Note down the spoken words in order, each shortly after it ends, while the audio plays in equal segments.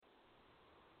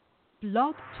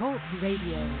Blog Talk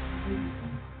Radio.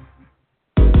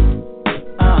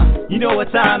 You know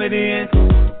what time it is.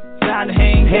 Time to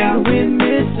hang out with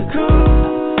Mr.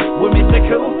 Coop. With Mr.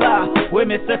 Coop, with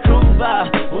Mr. Coop,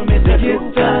 with Mr.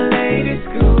 Coop, the latest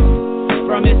scoop.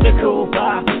 From Mr. Coop,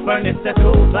 from Mr.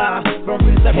 Coop, from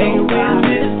Mr. Coop. Hang with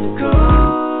Mr.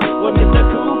 Coop. With Mr.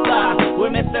 Coop,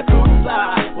 with Mr. Coop,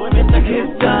 with Mr. Coop,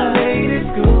 the latest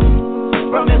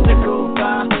scoop. From Mr. Coop,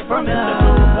 from Mr. Coop.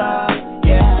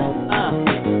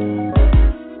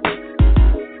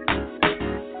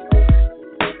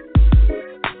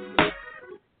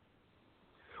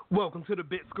 Welcome to the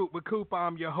Big Scoop with Coop.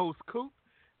 I'm your host, Coop.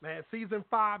 Man, season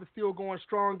 5 is still going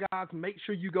strong, guys. Make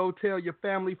sure you go tell your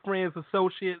family, friends,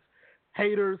 associates,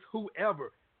 haters,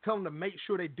 whoever. Tell them to make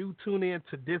sure they do tune in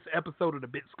to this episode of the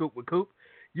Big Scoop with Coop.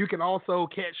 You can also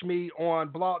catch me on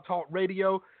Blog Talk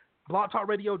Radio,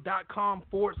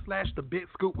 blogtalkradio.com/the Big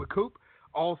Scoop with Coop.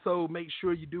 Also, make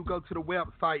sure you do go to the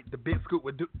website, the Big Scoop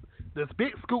with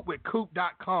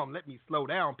Coop.com. Let me slow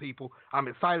down, people. I'm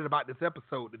excited about this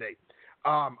episode today.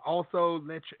 Also,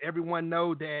 let everyone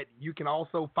know that you can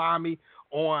also find me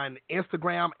on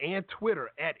Instagram and Twitter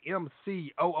at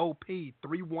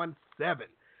MCOOP317.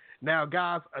 Now,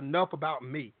 guys, enough about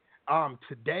me.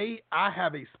 Today, I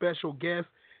have a special guest.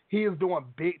 He is doing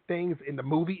big things in the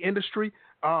movie industry,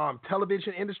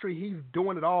 television industry. He's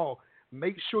doing it all.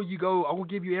 Make sure you go. I'm going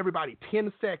to give you everybody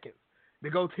 10 seconds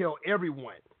to go tell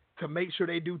everyone to make sure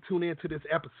they do tune in to this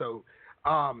episode.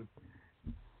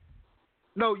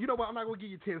 No, you know what? I'm not going to give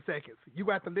you 10 seconds. You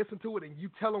have to listen to it, and you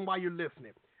tell them why you're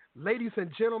listening. Ladies and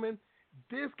gentlemen,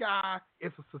 this guy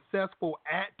is a successful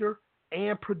actor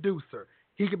and producer.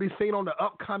 He can be seen on the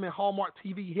upcoming Hallmark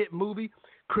TV hit movie,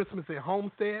 Christmas at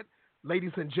Homestead.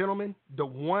 Ladies and gentlemen, the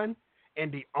one and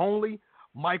the only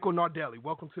Michael Nardelli.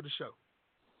 Welcome to the show.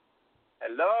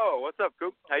 Hello. What's up,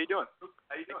 Coop? How you doing?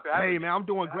 Hey, man, I'm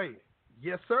doing great.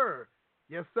 Yes, sir.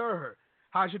 Yes, sir.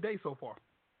 How's your day so far?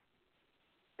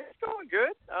 It's going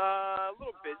good. A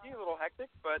little busy, a little hectic,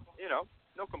 but,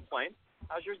 no complaints.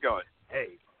 How's yours going?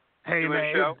 Hey,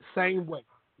 man, same way.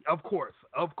 Of course.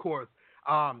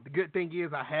 The good thing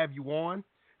is I have you on,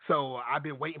 so I've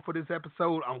been waiting for this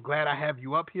episode. I'm glad I have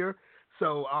you up here.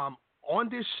 So on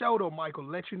this show, though, Michael,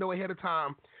 let you know ahead of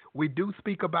time, we do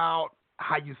speak about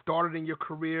how you started in your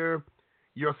career,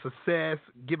 your success,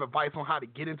 give advice on how to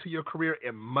get into your career,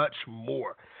 and much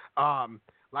more.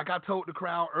 Like I told the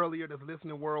crowd earlier that's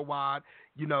listening worldwide,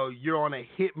 you're on a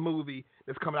hit movie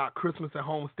that's coming out, Christmas at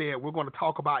Homestead. We're going to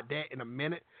talk about that in a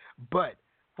minute. But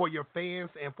for your fans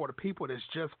and for the people that's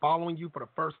just following you for the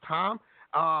first time,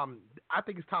 I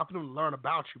think it's time for them to learn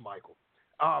about you, Michael.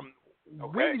 Okay.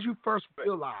 When did you first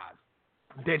realize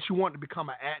that you wanted to become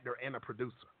an actor and a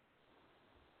producer?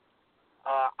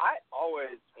 I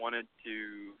always wanted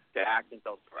to act and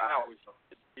tell stories.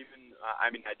 I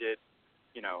did,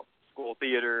 school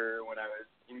theater when I was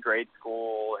in grade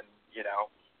school and,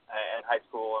 and high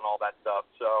school and all that stuff.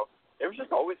 So it was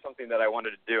just always something that I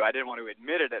wanted to do. I didn't want to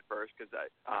admit it at first because I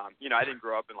didn't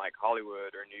grow up in like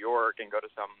Hollywood or New York and go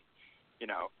to some,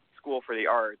 school for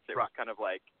the arts. It was kind of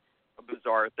like a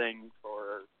bizarre thing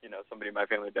for, somebody in my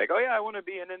family to be like, oh yeah, I want to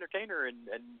be an entertainer and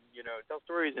tell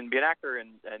stories and be an actor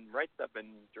and write stuff and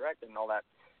direct and all that.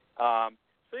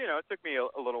 So, it took me a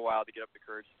little while to get up the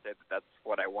courage to say that that's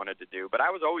what I wanted to do. But I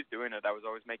was always doing it. I was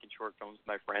always making short films with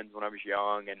my friends when I was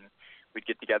young, and we'd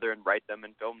get together and write them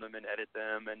and film them and edit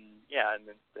them, and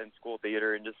school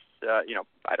theater, and just,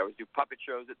 I'd always do puppet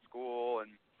shows at school,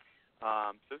 and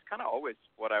so it's kind of always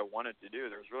what I wanted to do.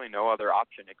 There was really no other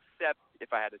option, except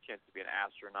if I had a chance to be an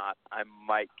astronaut, I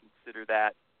might consider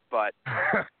that, but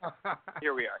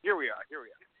here we are.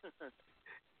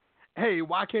 Hey,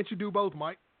 why can't you do both,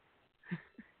 Mike?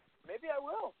 Maybe I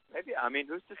will.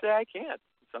 Who's to say I can't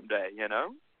someday,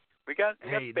 We got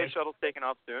space shuttles taking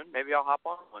off soon. Maybe I'll hop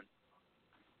on one.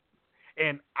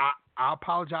 And I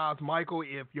apologize, Michael,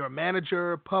 if your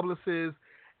manager, publicist,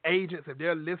 agents, if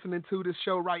they're listening to this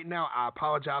show right now, I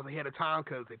apologize ahead of time,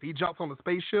 because if he jumps on the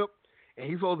spaceship and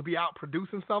he's supposed to be out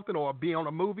producing something or be on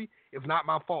a movie, it's not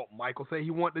my fault. Michael said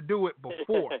he wanted to do it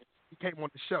before he came on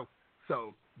the show.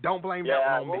 So don't blame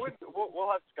that on me.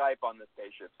 We'll have Skype on the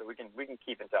spaceship so we can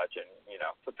keep in touch and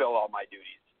fulfill all my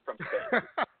duties from space.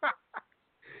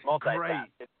 Multitask.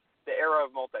 Great. It's the era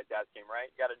of multitasking,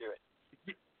 right? You got to do it.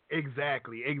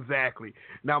 Exactly.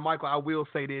 Now, Michael, I will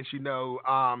say this.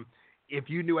 If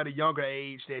you knew at a younger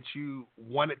age that you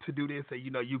wanted to do this, and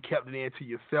you kept it in to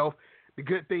yourself, the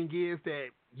good thing is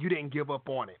that you didn't give up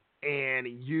on it, and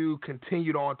you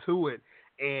continued on to it,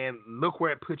 and look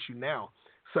where it puts you now.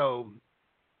 So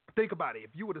think about it.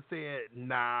 If you would have said,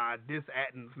 nah, this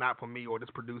acting is not for me, or this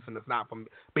producing is not for me,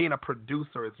 being a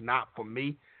producer is not for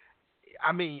me,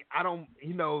 I mean, I don't,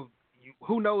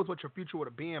 who knows what your future would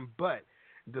have been, but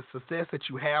the success that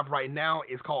you have right now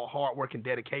is called hard work and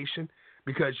dedication,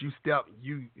 because you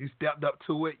stepped up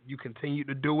to it, you continue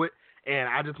to do it, and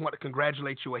I just want to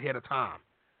congratulate you ahead of time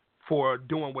for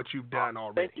doing what you've done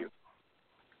already. Thank you.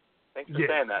 Thanks for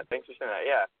saying that.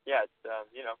 Yeah. It's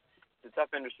it's a tough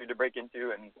industry to break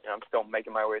into, and I'm still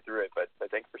making my way through it. But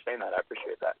thanks for saying that. I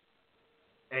appreciate that.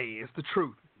 Hey, it's the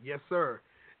truth. Yes, sir.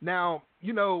 Now,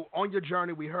 on your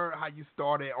journey, we heard how you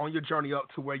started. On your journey up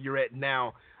to where you're at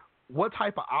now, what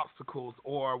type of obstacles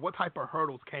or what type of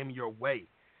hurdles came your way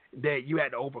that you had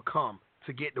to overcome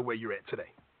to get to where you're at today?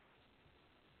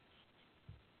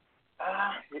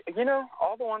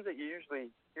 All the ones that you usually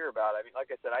hear about. I mean, like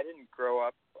I said, I didn't grow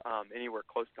up anywhere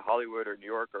close to Hollywood or New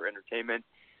York or entertainment.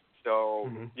 So,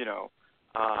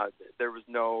 there was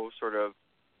no sort of,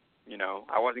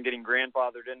 I wasn't getting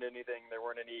grandfathered into anything. There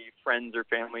weren't any friends or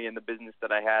family in the business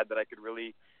that I had that I could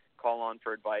really call on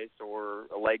for advice or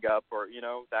a leg up or,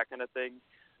 that kind of thing.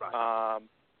 Right.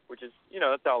 Which is,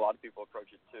 that's how a lot of people approach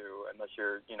it too, unless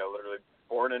you're, literally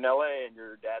born in LA and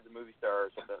your dad's a movie star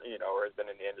or something, or has been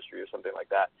in the industry or something like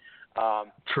that.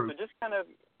 True. So just kind of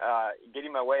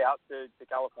getting my way out to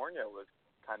California was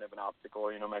kind of an obstacle.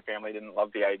 My family didn't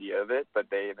love the idea of it, but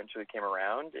they eventually came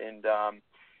around and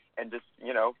just,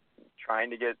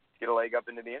 trying to get a leg up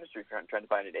into the industry, trying to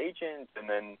find an agent, and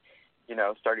then,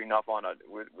 starting off on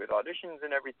with auditions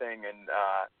and everything. And,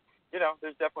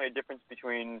 there's definitely a difference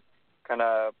between kind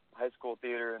of high school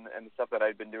theater and the stuff that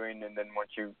I'd been doing. And then once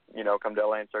you, come to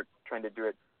LA and start trying to do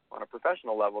it on a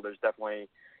professional level, there's definitely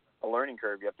a learning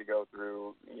curve you have to go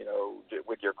through,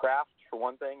 with your craft for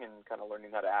one thing, and kind of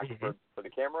learning how to act for the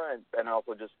camera, and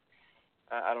also just,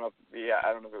 I don't know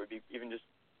if it would be even just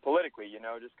politically,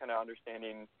 just kind of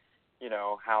understanding,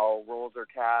 how roles are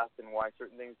cast and why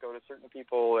certain things go to certain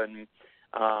people, and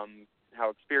how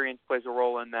experience plays a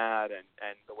role in that,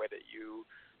 and the way that you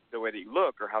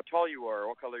look, or how tall you are, or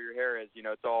what color your hair is.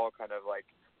 It's all kind of like,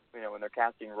 when they're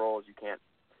casting roles, you can't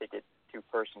take it too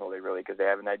personally, really, because they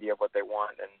have an idea of what they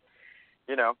want, and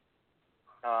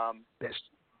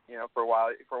for a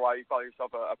while you call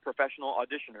yourself a professional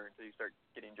auditioner until you start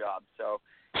getting jobs. So,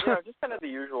 just kind of the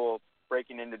usual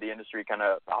breaking into the industry kind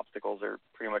of obstacles are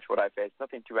pretty much what I faced.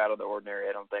 Nothing too out of the ordinary,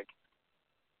 I don't think.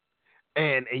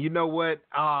 And you know what?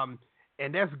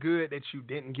 And that's good that you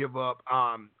didn't give up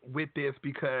with this,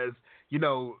 because,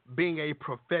 being a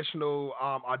professional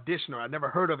auditioner, I never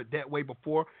heard of it that way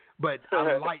before, but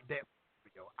I like that.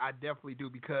 I definitely do,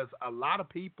 because a lot of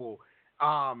people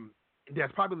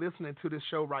that's probably listening to this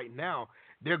show right now,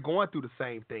 they're going through the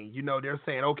same thing. They're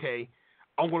saying, okay,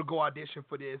 I'm going to go audition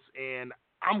for this, and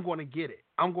I'm going to get it.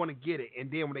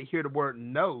 And then when they hear the word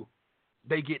no,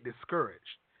 they get discouraged.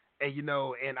 And,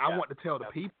 and I want to tell the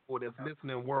people that's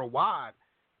listening worldwide,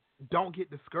 don't get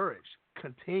discouraged.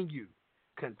 Continue.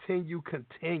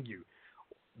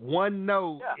 One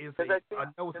no is a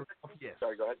no is a soft yes.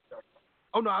 Sorry, go ahead. Sorry.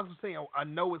 Oh, no, I was just saying a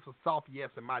no is a soft yes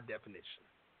in my definition.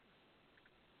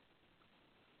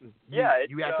 You have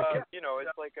to,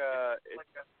 it's like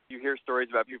you hear stories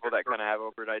about people that kind of have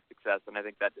overnight success, and I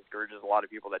think that discourages a lot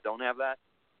of people that don't have that.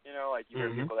 Like you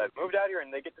hear people that moved out here and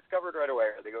they get discovered right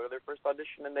away, or they go to their first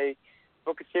audition and they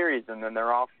book a series, and then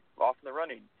they're off in the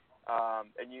running.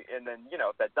 And then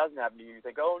if that doesn't happen to you, you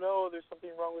think, oh no, there's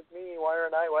something wrong with me. Why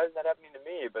isn't that happening to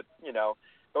me? But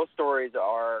those stories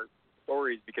are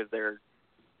stories because they're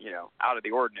out of the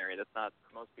ordinary. That's not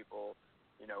most people.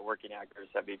 Working actors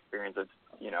have the experience of,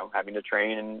 having to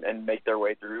train and make their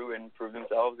way through and prove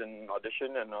themselves and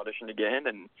audition again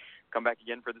and come back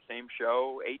again for the same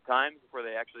show 8 times before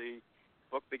they actually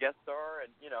book the guest star.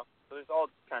 And, so there's all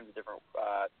kinds of different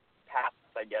paths,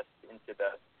 I guess, into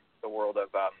the world of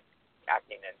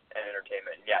acting and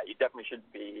entertainment. Yeah, you definitely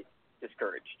shouldn't be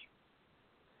discouraged.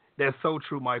 That's so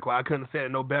true, Michael. I couldn't have said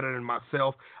it no better than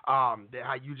myself, that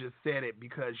how you just said it,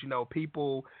 because,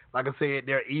 people, like I said,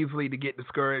 they're easily to get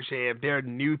discouraged. And if they're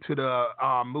new to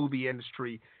the movie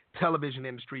industry, television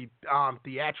industry,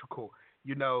 theatrical,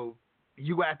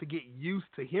 you have to get used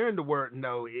to hearing the word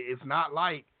no. It's not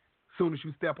like as soon as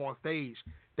you step on stage,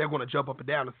 they're going to jump up and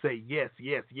down and say, yes,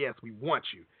 yes, yes, we want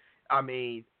you. I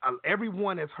mean,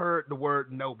 everyone has heard the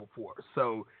word no before.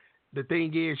 So the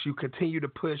thing is, you continue to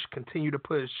push,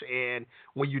 and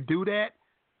when you do that,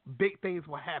 big things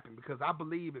will happen, because I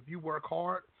believe if you work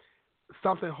hard,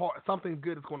 something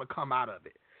good is going to come out of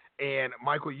it. And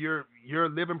Michael, you're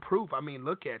living proof. I mean,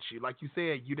 look at you. Like you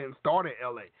said, you didn't start in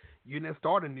LA, you didn't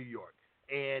start in New York,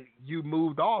 and you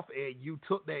moved off and you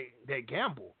took that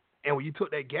gamble. And when you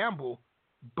took that gamble,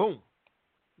 boom,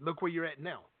 look where you're at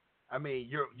now. I mean,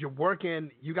 you're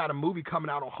working. You got a movie coming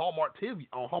out on Hallmark TV.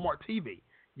 On Hallmark TV,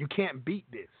 you can't beat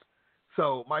this.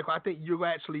 So, Michael, I think you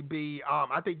actually be.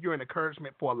 I think you're an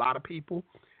encouragement for a lot of people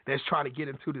that's trying to get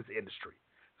into this industry.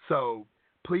 So,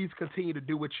 please continue to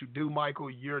do what you do, Michael.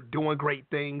 You're doing great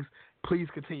things. Please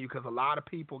continue because a lot of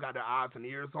people got their eyes and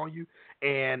ears on you,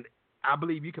 and I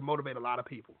believe you can motivate a lot of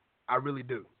people. I really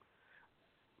do.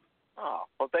 Oh,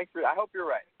 well, thanks for. I hope you're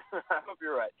right. I hope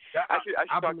you're right. Yeah, I should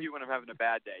talk to you when I'm having a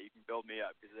bad day. You can build me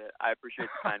up because I appreciate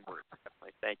the kind words.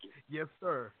 Definitely. Thank you. Yes,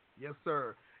 sir. Yes,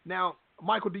 sir. Now,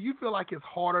 Michael, do you feel like it's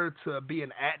harder to be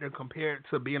an actor compared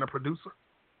to being a producer?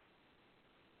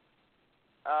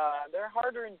 They're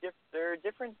harder in there are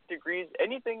different degrees.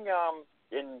 Anything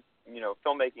in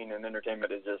filmmaking and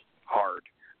entertainment is just hard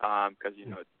because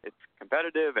it's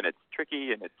competitive and it's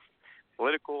tricky and it's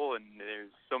political and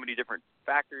there's so many different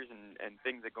factors and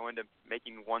things that go into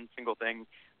making one single thing.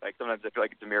 Like sometimes I feel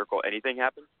like it's a miracle anything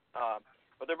happens.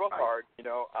 But they're both hard.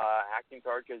 Acting's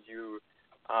hard because you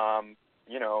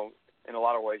in a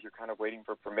lot of ways you're kind of waiting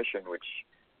for permission, which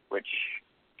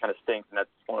kind of stinks. And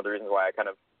that's one of the reasons why I kind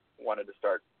of wanted to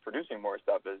start producing more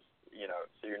stuff is,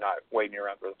 so you're not waiting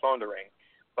around for the phone to ring.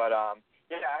 But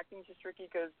acting's just tricky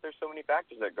because there's so many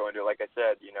factors that go into it. Like I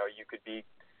said, you could be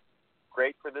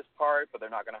great for this part, but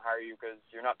they're not going to hire you because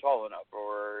you're not tall enough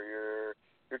or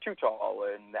you're too tall,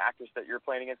 and the actress that you're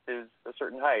playing against is a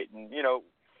certain height, and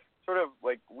sort of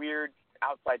like weird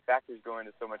outside factors go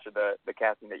into so much of the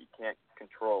casting that you can't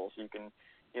control. So you can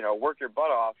work your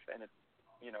butt off, and it's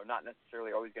not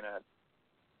necessarily always going to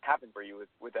happen for you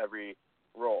with every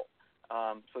role.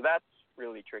 So that's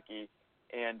really tricky,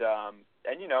 and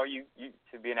you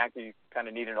to be an actor you kind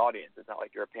of need an audience. It's not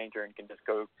like you're a painter and can just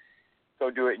go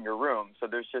do it in your room. So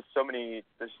there's so many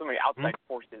outside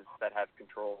forces that have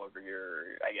control over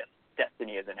your, I guess,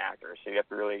 destiny as an actor. So you have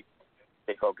to really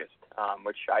stay focused,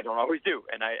 which I don't always do,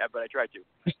 but I try to.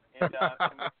 And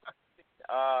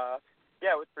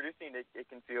with producing, it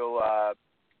can feel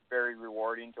very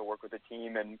rewarding to work with a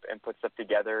team and put stuff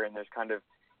together. And there's kind of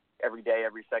every day,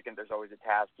 every second, there's always a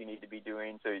task you need to be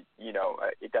doing. So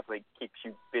it definitely keeps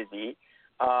you busy.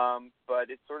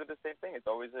 But it's sort of the same thing. It's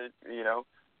always a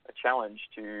challenge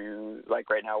to, like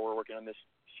right now we're working on this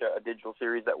a digital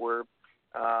series that we're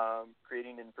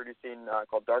creating and producing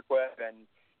called Dark Web, and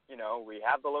we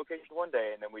have the location one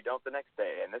day and then we don't the next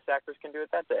day, and this actress can do it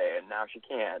that day and now she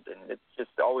can't, and it's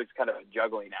just always kind of a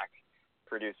juggling act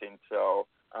producing. So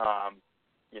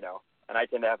and I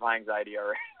tend to have high anxiety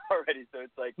already, so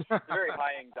it's like it's a very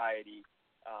high anxiety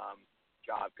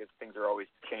job because things are always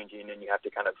changing and you have to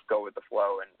kind of go with the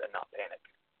flow and not panic.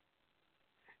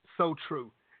 So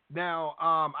true. Now,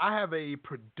 I have a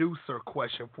producer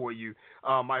question for you,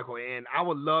 Michael, and I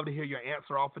would love to hear your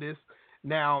answer off of this.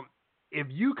 Now, if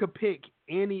you could pick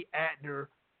any actor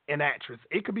and actress,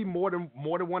 it could be more than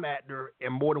one actor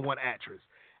and more than one actress.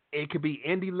 It could be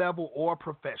indie level or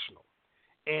professional.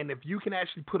 And if you can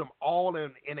actually put them all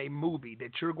in a movie that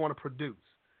you're going to produce,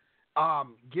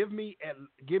 give me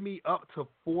up to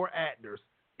 4 actors.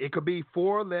 It could be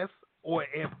 4 or less,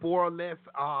 and 4 or less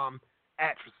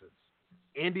actresses,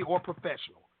 indie or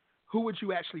professional. Who would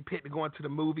you actually pick to go into the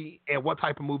movie, and what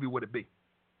type of movie would it be?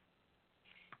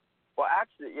 Well,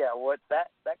 actually, yeah. What that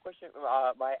question?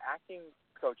 My acting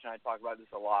coach and I talk about this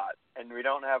a lot, and we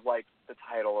don't have like the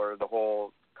title or the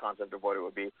whole concept of what it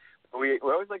would be. But we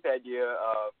always like the idea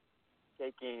of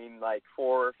taking like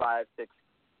 4 or 5, 6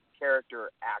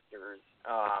 character actors.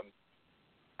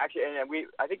 Actually, and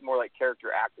I think more like character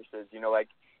actresses. Like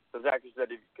those actors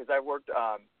because I worked.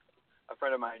 A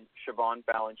friend of mine, Siobhan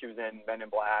Fallon, she was in Men in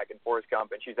Black and Forrest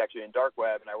Gump, and she's actually in Dark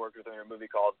Web, and I worked with her in a movie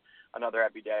called Another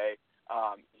Happy Day.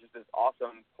 She's just this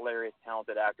awesome, hilarious,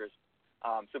 talented actress.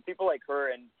 So people like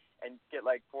her and get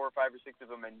like 4 or 5 or 6 of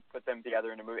them and put them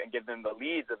together in a movie and give them the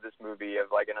leads of this movie of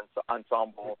like an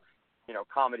ensemble,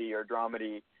 comedy or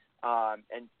dramedy,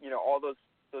 and all those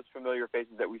familiar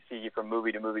faces that we see from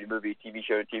movie to movie to movie, TV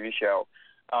show to TV show.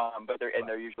 But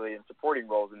they're usually in supporting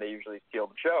roles, and they usually steal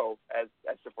the show as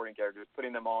supporting characters,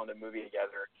 putting them all in a movie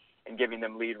together and giving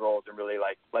them lead roles and really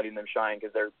like letting them shine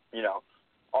because they're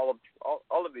all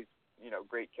of these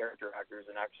great character actors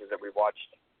and actresses that we've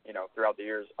watched throughout the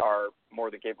years are more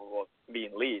than capable of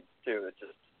being leads too. It's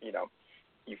just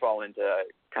you fall into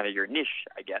kind of your niche,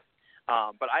 I guess.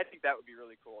 But I think that would be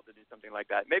really cool to do something like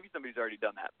that. Maybe somebody's already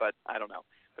done that, but I don't know.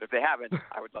 But if they haven't,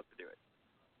 I would love to do it.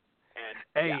 And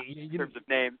in terms of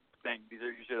names, these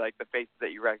are usually like the faces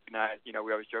that you recognize. We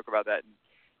always joke about that. And,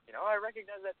 I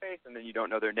recognize that face, and then you don't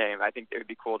know their name. I think it would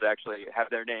be cool to actually have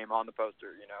their name on the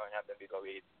poster, and have them be the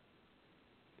lead.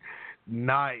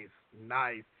 Nice,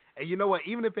 nice. And you know what?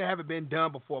 Even if it haven't been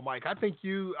done before, Mike, I think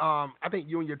you and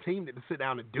your team need to sit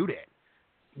down and do that.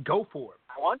 Go for it.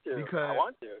 I want to. Because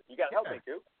You got to help me,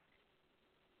 Coop.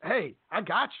 Hey, I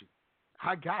got you.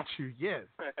 I got you. Yes,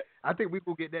 I think we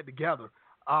will get that together.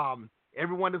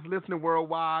 Everyone that's listening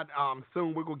worldwide,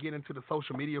 soon we're gonna get into the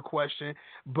social media question.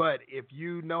 But if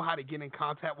you know how to get in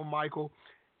contact with Michael,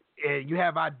 and you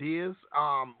have ideas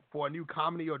for a new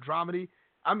comedy or dramedy,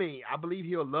 I mean, I believe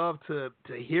he'll love to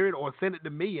hear it or send it to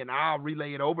me, and I'll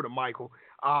relay it over to Michael.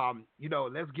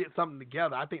 Let's get something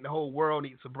together. I think the whole world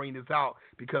needs to bring this out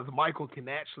because Michael can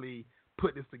actually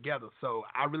put this together. So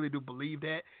I really do believe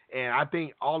that, and I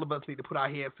think all of us need to put our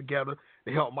heads together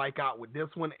to help Mike out with this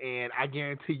one, and I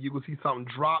guarantee you will see something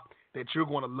drop that you're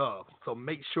going to love. So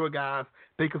make sure, guys,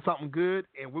 think of something good,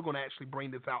 and we're going to actually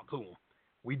bring this out to him.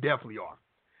 We definitely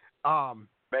are.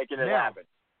 Making it happen,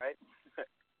 right?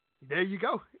 There you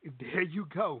go. There you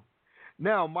go.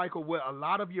 Now, Michael, what a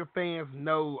lot of your fans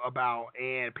know about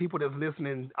and people that's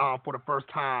listening for the first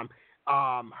time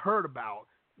heard about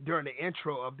during the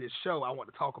intro of this show, I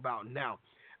want to talk about now.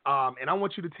 And I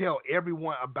want you to tell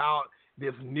everyone about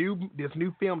this new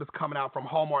film that's coming out from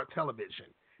Hallmark Television.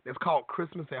 It's called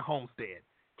Christmas at Homestead.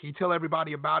 Can you tell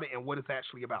everybody about it and what it's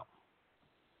actually about?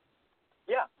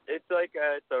 Yeah, it's like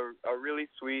it's a really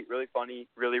sweet, really funny,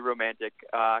 really romantic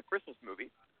Christmas movie,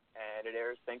 and it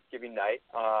airs Thanksgiving night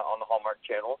on the Hallmark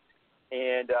Channel.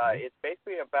 And it's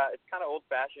basically about, it's kind of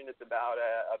old-fashioned. It's about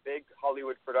a big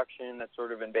Hollywood production that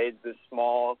sort of invades this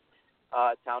small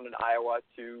town in Iowa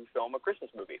to film a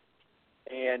Christmas movie.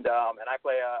 And I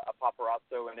play a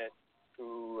paparazzo in it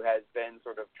who has been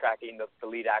sort of tracking the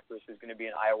lead actress who's going to be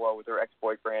in Iowa with her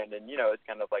ex-boyfriend. And, it's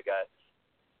kind of like a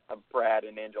Brad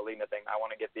and Angelina thing. I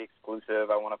want to get the exclusive.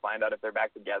 I want to find out if they're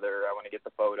back together. I want to get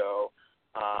the photo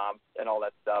and all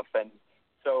that stuff. And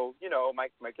so,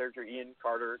 my character Ian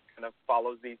Carter kind of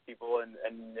follows these people and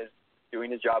is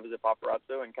doing his job as a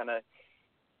paparazzo and kind of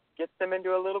gets them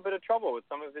into a little bit of trouble with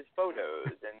some of his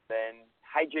photos, and then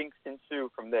hijinks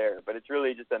ensue from there. But it's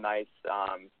really just a nice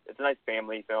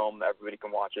family film that everybody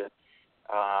can watch it.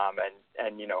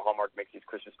 And Hallmark makes these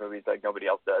Christmas movies like nobody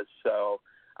else does. So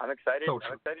I'm excited. I'm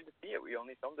excited to see it. We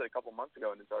only filmed it a couple months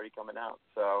ago, and it's already coming out.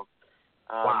 So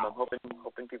wow. I'm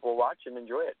hoping people will watch and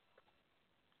enjoy it.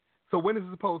 So when is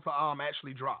it supposed to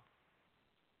actually drop?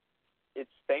 It's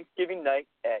Thanksgiving night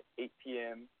at 8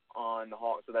 p.m. on the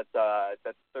Hall. So that's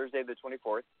Thursday the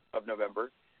 24th of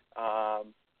November,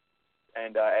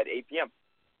 and at 8 p.m.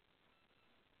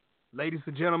 Ladies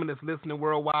and gentlemen that's listening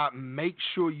worldwide, make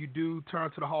sure you do turn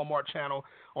to the Hallmark Channel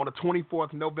on the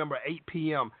 24th of November, 8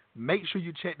 p.m. Make sure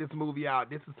you check this movie out.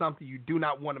 This is something you do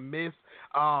not want to miss.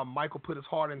 Michael put his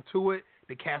heart into it.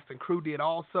 The cast and crew did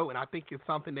also, and I think it's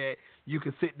something that you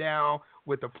can sit down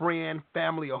with a friend,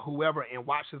 family, or whoever and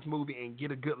watch this movie and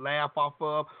get a good laugh off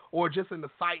of, or just an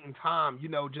exciting time,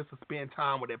 just to spend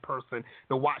time with that person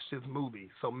to watch this movie.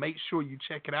 So make sure you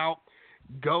check it out.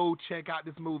 Go check out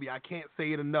this movie. I can't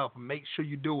say it enough. Make sure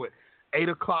you do it. 8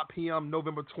 o'clock p.m.,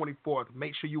 November 24th.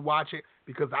 Make sure you watch it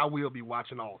because I will be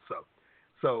watching also.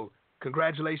 So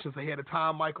congratulations ahead of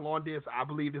time, Michael, on this. I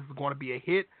believe this is going to be a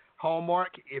hit.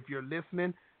 Hallmark, if you're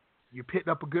listening, you picked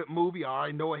up a good movie. I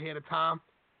already know ahead of time.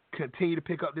 Continue to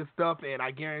pick up this stuff, and I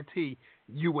guarantee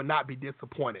you will not be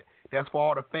disappointed. That's for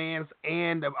all the fans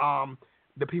and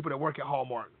the people that work at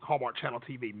Hallmark Channel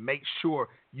TV. Make sure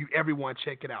everyone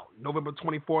check it out. November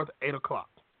 24th, 8 o'clock.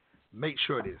 Make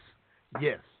sure it is.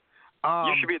 Yes.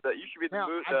 You should be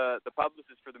the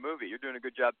publicist for the movie. You're doing a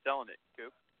good job selling it,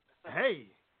 Coop.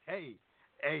 Hey,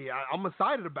 I'm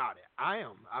excited about it. I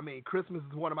am. I mean, Christmas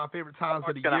is one of my favorite times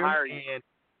of the year. Hire you. And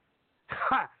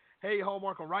hey,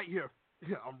 Hallmark, I'm right here.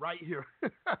 I'm right here.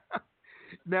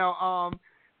 Now,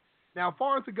 as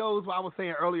far as it goes, what I was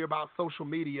saying earlier about social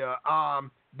media,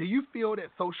 do you feel that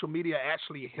social media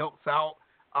actually helps out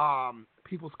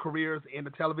people's careers in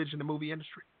the television and movie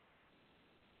industry?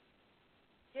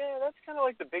 Yeah, that's kind of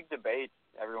like the big debate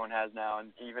everyone has now,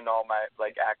 and even all my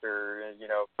actor and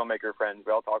filmmaker friends,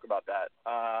 we all talk about that.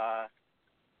 I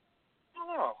don't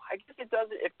know. I guess it does.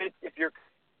 If you're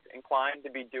inclined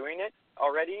to be doing it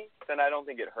already, then I don't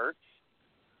think it hurts.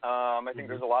 I think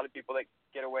there's a lot of people that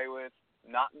get away with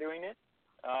not doing it.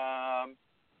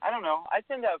 I don't know. I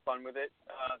tend to have fun with it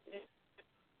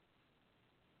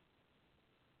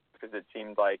because it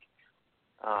seemed like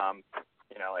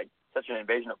such an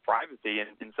invasion of privacy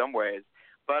in some ways.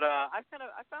 But I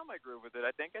found my groove with it.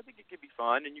 I think it could be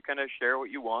fun, and you kind of share what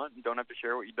you want and don't have to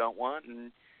share what you don't want.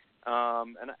 And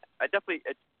I definitely,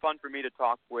 it's fun for me to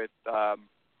talk with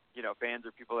fans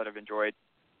or people that have enjoyed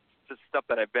just stuff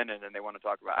that I've been in and they want to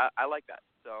talk about. I like that.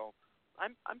 So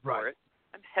I'm for it.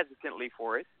 I'm hesitantly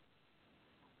for it.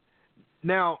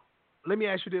 Now, let me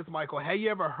ask you this, Michael. Have you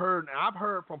ever heard, and I've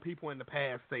heard from people in the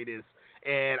past say this,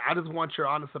 and I just want your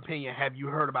honest opinion. Have you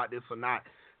heard about this or not?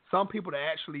 Some people that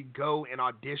actually go and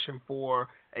audition for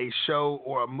a show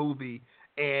or a movie,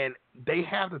 and they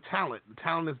have the talent. The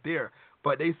talent is there,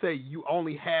 but they say you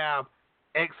only have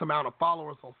X amount of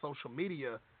followers on social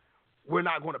media. We're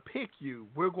not going to pick you.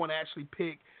 We're going to actually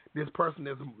pick this person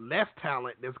that's less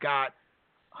talent that's got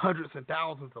hundreds and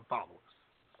thousands of followers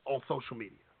on social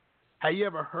media. Have you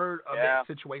ever heard of that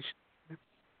situation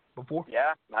before?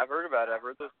 Yeah, I've heard about it. I've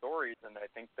heard those stories, and I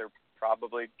think they're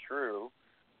probably true.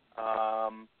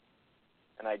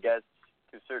 And I guess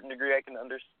to a certain degree I can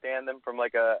understand them from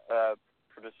like a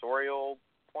producerial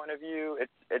point of view.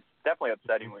 It's definitely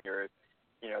upsetting when you're,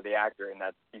 the actor, and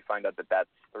that you find out that that's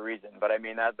the reason. But I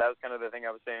mean, that was kind of the thing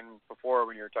I was saying before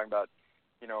when you were talking about,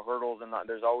 hurdles, and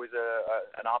there's always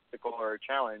an obstacle or a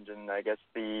challenge. And I guess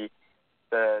the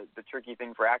tricky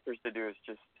thing for actors to do is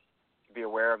just to be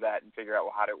aware of that and figure out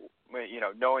how to,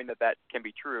 knowing that can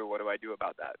be true, what do I do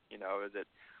about that? Is it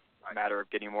a matter of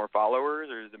getting more followers,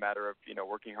 or is it a matter of,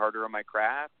 working harder on my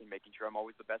craft and making sure I'm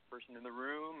always the best person in the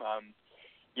room?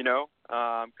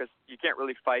 Because you can't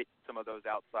really fight some of those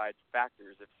outside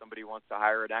factors. If somebody wants to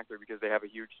hire an actor because they have a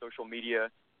huge social media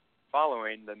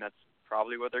following, then that's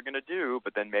probably what they're going to do.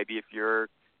 But then maybe if you're,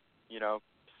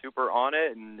 super on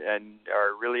it and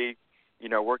are really,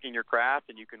 working your craft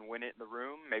and you can win it in the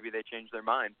room, maybe they change their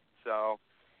mind. So,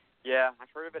 yeah, I've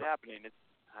heard of it happening.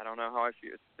 I don't know how I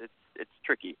feel. It's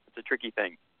tricky. It's a tricky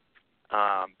thing.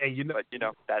 But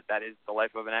that is the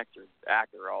life of an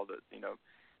actor. All the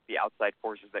the outside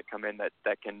forces that come in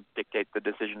that can dictate the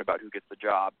decision about who gets the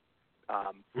job,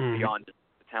 beyond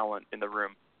the talent in the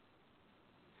room.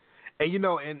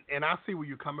 And and I see where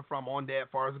you're coming from on that, as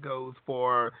far as goes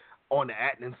for on the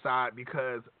acting side,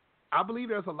 because I believe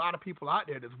there's a lot of people out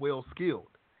there that's well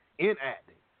skilled in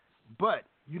acting, but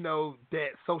that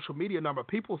social media number.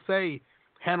 People say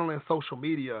handling social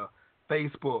media,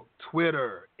 Facebook,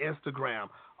 Twitter, Instagram,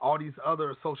 all these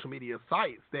other social media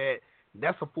sites,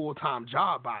 that's a full-time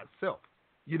job by itself.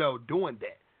 Doing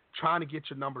that, trying to get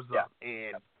your numbers up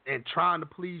and trying to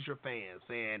please your fans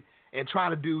and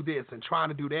trying to do this and trying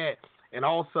to do that. And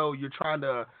also you're trying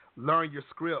to learn your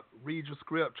script, read your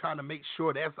script, trying to make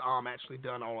sure that's actually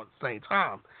done all at the same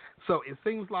time. So it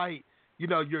seems like,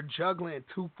 you're juggling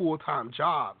two full-time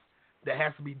jobs that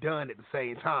has to be done at the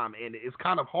same time. And it's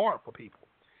kind of hard for people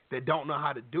that don't know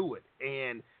how to do it.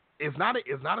 And it's not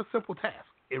a simple task.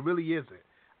 It really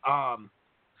isn't.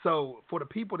 So for the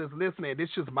people that's listening, this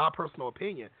is just my personal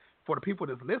opinion. For the people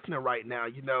that's listening right now,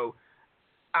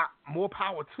 more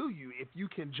power to you. If you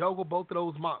can juggle both of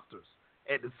those monsters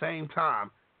at the same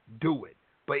time, do it.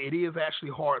 But it is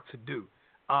actually hard to do.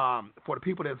 For the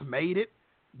people that's made it,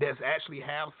 that's actually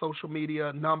have social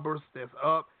media numbers that's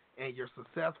up and you're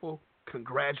successful,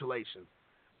 congratulations.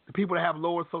 The people that have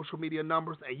lower social media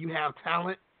numbers and you have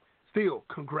talent, still,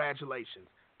 congratulations.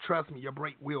 Trust me, your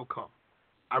break will come.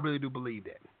 I really do believe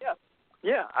that.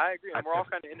 Yeah, I agree. And we're all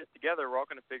kind of in it together. We're all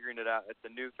kind of figuring it out. It's a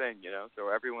new thing, so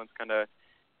everyone's kind of,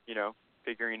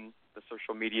 figuring the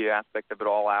social media aspect of it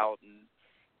all out. And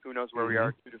who knows where we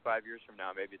are 2 to 5 years from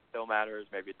now. Maybe it still matters.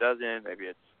 Maybe it doesn't. Maybe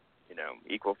it's,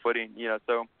 equal footing,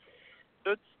 so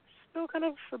it's still kind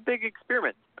of a big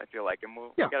experiment, I feel like. And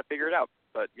we got to figure it out.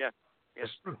 But,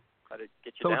 that's true. Got to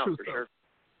get you down for sure.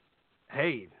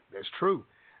 Hey, that's true.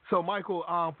 So, Michael,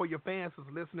 for your fans that's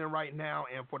listening right now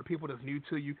and for the people that's new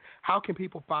to you, how can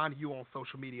people find you on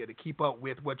social media to keep up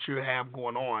with what you have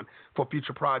going on for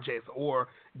future projects or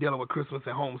dealing with Christmas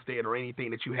and Homestead or anything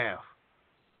that you have?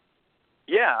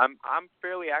 Yeah, I'm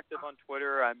fairly active on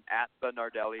Twitter. I'm at the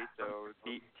Nardelli, so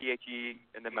THE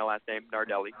and then my last name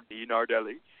Nardelli, the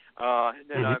Nardelli. And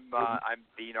then I'm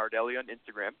the Nardelli on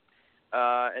Instagram.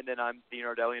 And then I'm the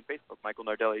Nardelli on Facebook, Michael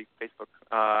Nardelli Facebook.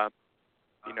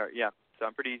 So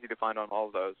I'm pretty easy to find on all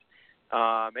of those.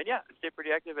 And I stay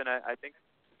pretty active, and I think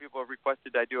people have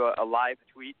requested I do a live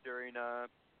tweet during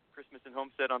Christmas and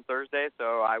Homestead on Thursday,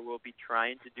 so I will be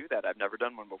trying to do that. I've never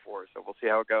done one before, so we'll see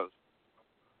how it goes.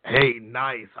 Hey,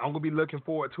 nice. I'm going to be looking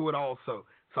forward to it also.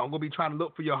 So I'm going to be trying to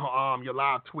look for your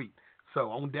live tweet. So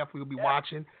I'm definitely going to be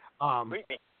watching.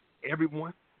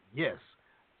 Everyone, yes.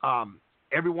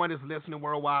 Everyone is listening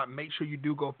worldwide. Make sure you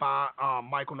do go find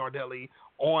Michael Nardelli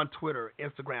on Twitter,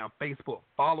 Instagram, Facebook.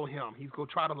 Follow him. He's going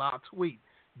to try to live tweet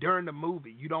during the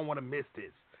movie. You don't want to miss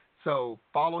this. So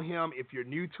follow him. If you're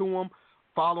new to him,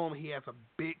 follow him. He has a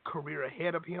big career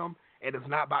ahead of him, and it's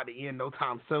not about to end no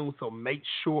time soon. So make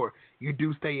sure you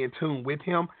do stay in tune with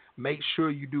him. Make sure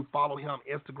you do follow him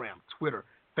Instagram, Twitter,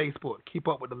 Facebook. Keep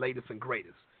up with the latest and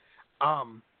greatest.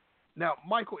 Now,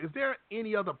 Michael, is there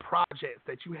any other projects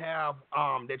that you have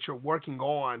that you're working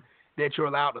on that you're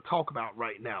allowed to talk about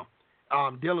right now,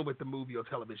 dealing with the movie or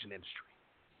television industry?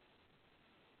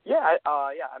 Yeah,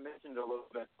 I mentioned it a little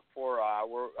bit before.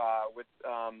 We're with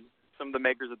some of the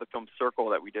makers of the film Circle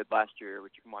that we did last year,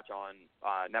 which you can watch on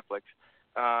Netflix.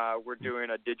 We're doing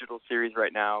a digital series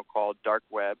right now called Dark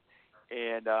Web,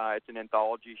 and it's an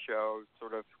anthology show,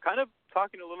 sort of kind of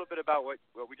talking a little bit about what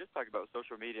we just talked about with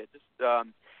social media. It just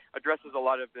addresses a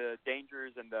lot of the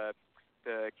dangers and the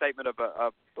excitement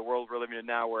of the world we're living in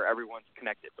now, where everyone's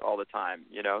connected all the time.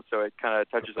 So it kind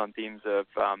of touches on themes of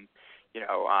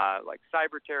like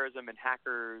cyber terrorism and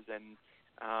hackers and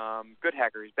good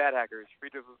hackers, bad hackers,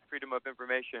 freedom of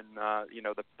information.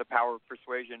 The power of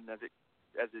persuasion as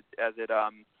it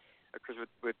occurs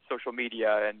with social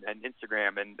media and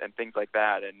Instagram and things like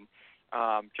that, and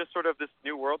just sort of this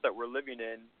new world that we're living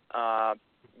in,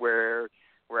 where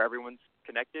everyone's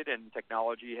connected and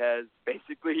technology has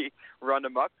basically run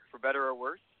amok, for better or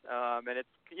worse. And it's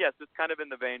kind of in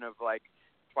the vein of like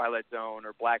Twilight Zone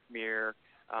or Black Mirror,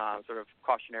 sort of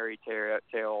cautionary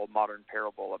tale, modern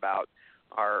parable about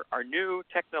our new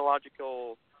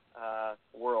technological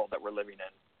world that we're living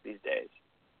in these days.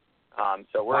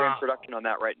 So we're in production on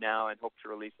that right now and hope to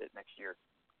release it next year.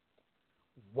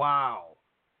 Wow.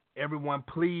 Everyone,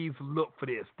 please look for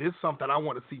this. This is something I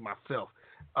want to see myself.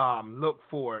 Look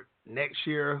for it next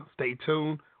year. Stay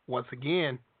tuned. Once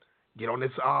again, get on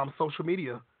this social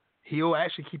media. He'll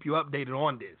actually keep you updated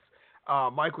on this.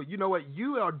 Michael, you know what?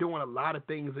 You are doing a lot of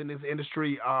things in this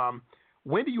industry.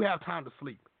 When do you have time to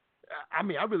sleep? I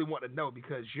mean, I really want to know,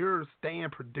 because you're staying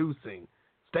producing,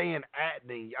 staying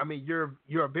acting. I mean,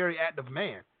 you're a very active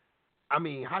man. I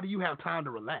mean, how do you have time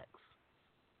to relax?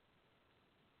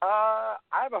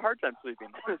 I have a hard time sleeping,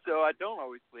 so I don't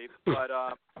always sleep. But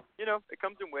it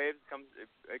comes in waves.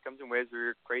 It comes in waves where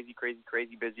you're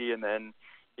crazy busy, and then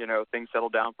things settle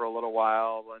down for a little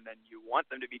while, and then you want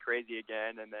them to be crazy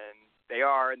again, and then they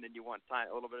are, and then you want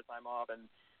a little bit of time off. And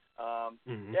I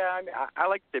mean, I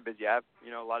like to stay busy. I have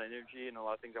a lot of energy and a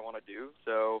lot of things I want to do.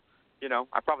 So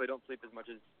I probably don't sleep as much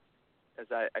as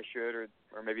I should, or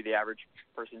maybe the average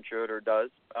person should or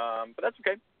does. But that's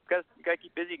okay. You gotta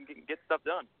keep busy and get stuff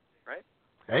done, right?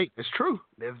 Hey, it's true.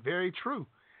 That's very true.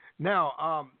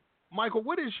 Now, Michael,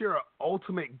 what is your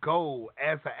ultimate goal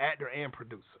as an actor and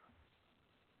producer?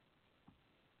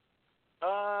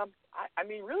 I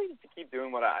mean, really just to keep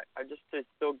doing what I just to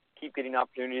still keep getting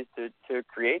opportunities to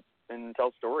create and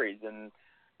tell stories. And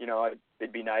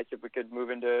it'd be nice if we could move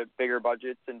into bigger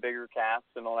budgets and bigger casts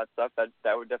and all that stuff.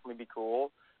 That would definitely be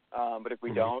cool. But if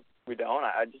we don't, we don't.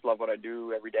 I just love what I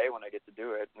do every day when I get to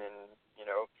do it, and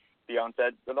be on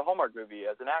set with a Hallmark movie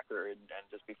as an actor and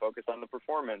just be focused on the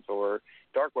performance, or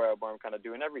Dark Web where I'm kind of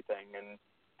doing everything,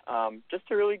 and just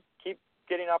to really keep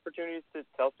getting opportunities to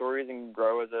tell stories and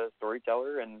grow as a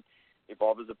storyteller and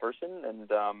evolve as a person,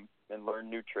 and learn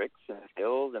new tricks and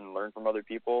skills and learn from other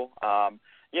people.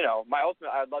 My ultimate,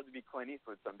 I'd love to be Clint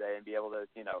Eastwood someday and be able to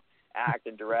act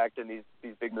and direct in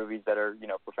these big movies that are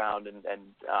profound and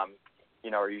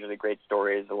are usually great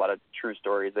stories, a lot of true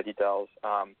stories that he tells.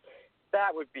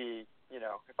 That would be,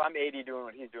 if I'm 80 doing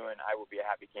what he's doing, I would be a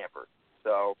happy camper.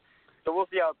 So we'll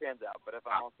see how it pans out. But if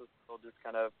I'm also still just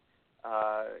kind of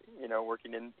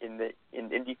working in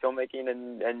indie filmmaking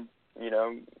and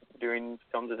doing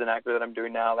films as an actor that I'm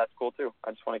doing now, that's cool too.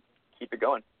 I just want to keep it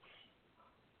going.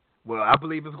 Well, I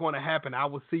believe it's going to happen. I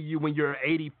will see you when you're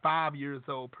 85 years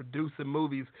old producing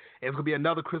movies. It's going to be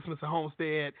another Christmas at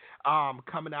Homestead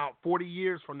coming out 40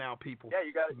 years from now, people. Yeah,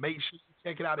 you got to make sure you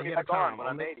check it out ahead of time. When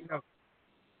I'm 80.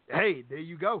 Hey, there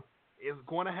you go. It's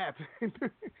going to happen.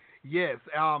 Yes.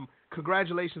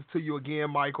 Congratulations to you again,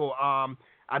 Michael.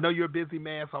 I know you're a busy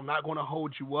man, so I'm not going to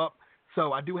hold you up.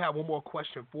 So I do have one more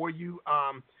question for you.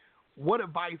 What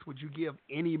advice would you give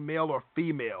any male or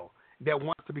female that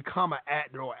wants to become an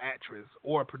actor or actress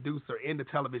or a producer in the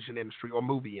television industry or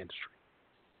movie industry?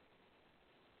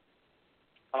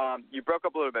 You broke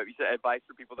up a little bit. You said advice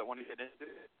for people that want to get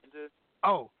into.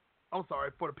 Oh, I'm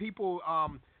sorry. For the people,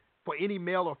 for any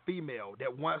male or female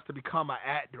that wants to become an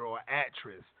actor or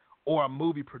actress or a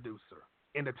movie producer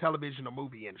in the television or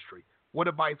movie industry, what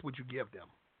advice would you give them?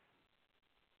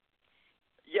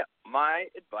 Yeah, my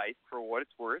advice, for what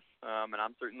it's worth, and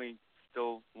I'm certainly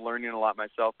still learning a lot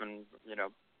myself and,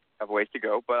 have ways to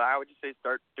go, but I would just say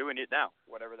start doing it now,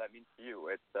 whatever that means to you.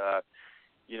 It's,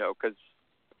 because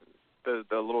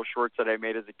the little shorts that I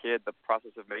made as a kid, the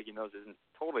process of making those isn't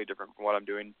totally different from what I'm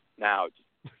doing now.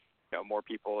 Just, more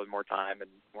people and more time and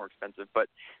more expensive, but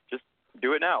just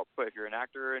do it now. But if you're an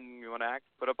actor and you want to act,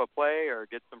 put up a play or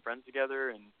get some friends together,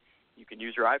 and you can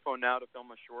use your iPhone now to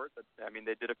film a short.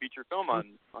 They did a feature film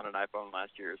on an iPhone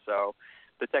last year. So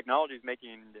the technology is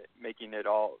making it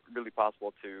all really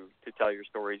possible to tell your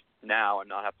stories now and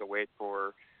not have to wait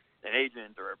for an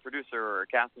agent or a producer or a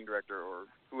casting director or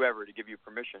whoever to give you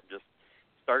permission. Just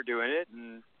start doing it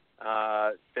and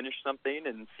finish something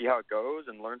and see how it goes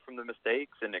and learn from the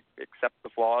mistakes and accept the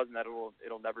flaws, and that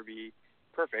it'll never be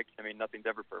perfect. I mean, nothing's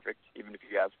ever perfect, even if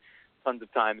you have tons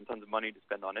of time and tons of money to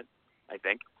spend on it, I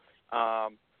think.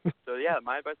 So yeah,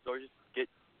 my advice is always just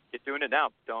get doing it now.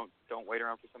 Don't wait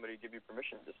around for somebody to give you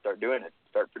permission. Just start doing it.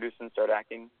 Start producing, start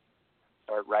acting,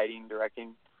 start writing,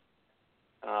 directing.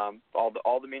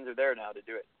 All the means are there now to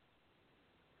do it.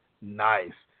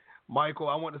 Nice. Michael,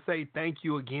 I want to say thank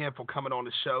you again for coming on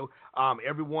the show.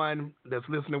 Everyone that's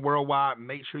listening worldwide,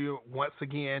 make sure you, once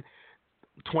again,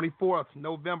 24th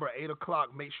November, 8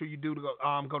 o'clock, make sure you go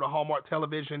to Hallmark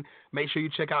Television. Make sure you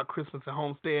check out Christmas at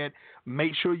Homestead.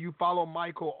 Make sure you follow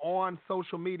Michael on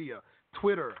social media,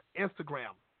 Twitter,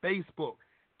 Instagram, Facebook.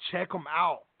 Check him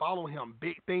out. Follow him.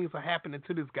 Big things are happening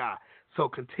to this guy. So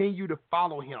continue to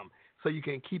follow him so you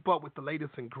can keep up with the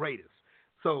latest and greatest.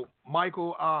 So,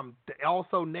 Michael,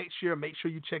 also next year, make sure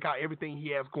you check out everything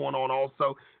he has going on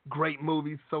also. Great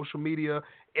movies, social media,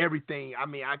 everything. I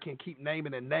mean, I can keep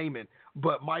naming.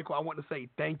 But, Michael, I want to say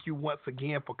thank you once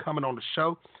again for coming on the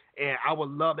show, and I would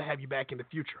love to have you back in the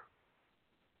future.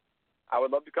 I would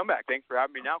love to come back. Thanks for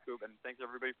having me now, Coop, and thanks,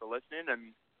 everybody, for listening,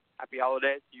 and happy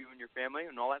holidays to you and your family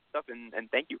and all that stuff, and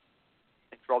thank you.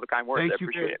 Thanks for all the kind words. I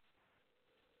appreciate it.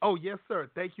 Oh, yes, sir.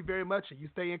 Thank you very much, and you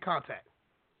stay in contact.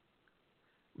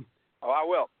 Oh, I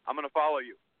will. I'm going to follow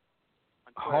you.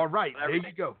 All right. There you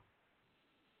go.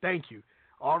 Thank you.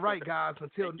 All right, guys.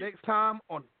 Until next time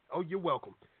you're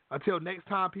welcome. Until next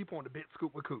time, people, on the Big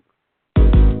Scoop with Coop.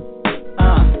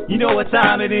 You know what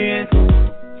time it is.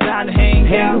 Time to hang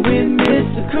out with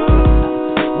Mr.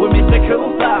 Coop. With Mr.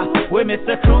 Coop. With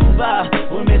Mr. Coop.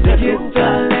 With Mr. Coop.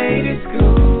 The ladies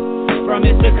Coop. From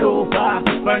Mr. Coop.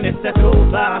 From Mr. Coop.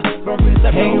 From Mr.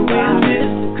 Coop. Hang with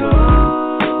Mr.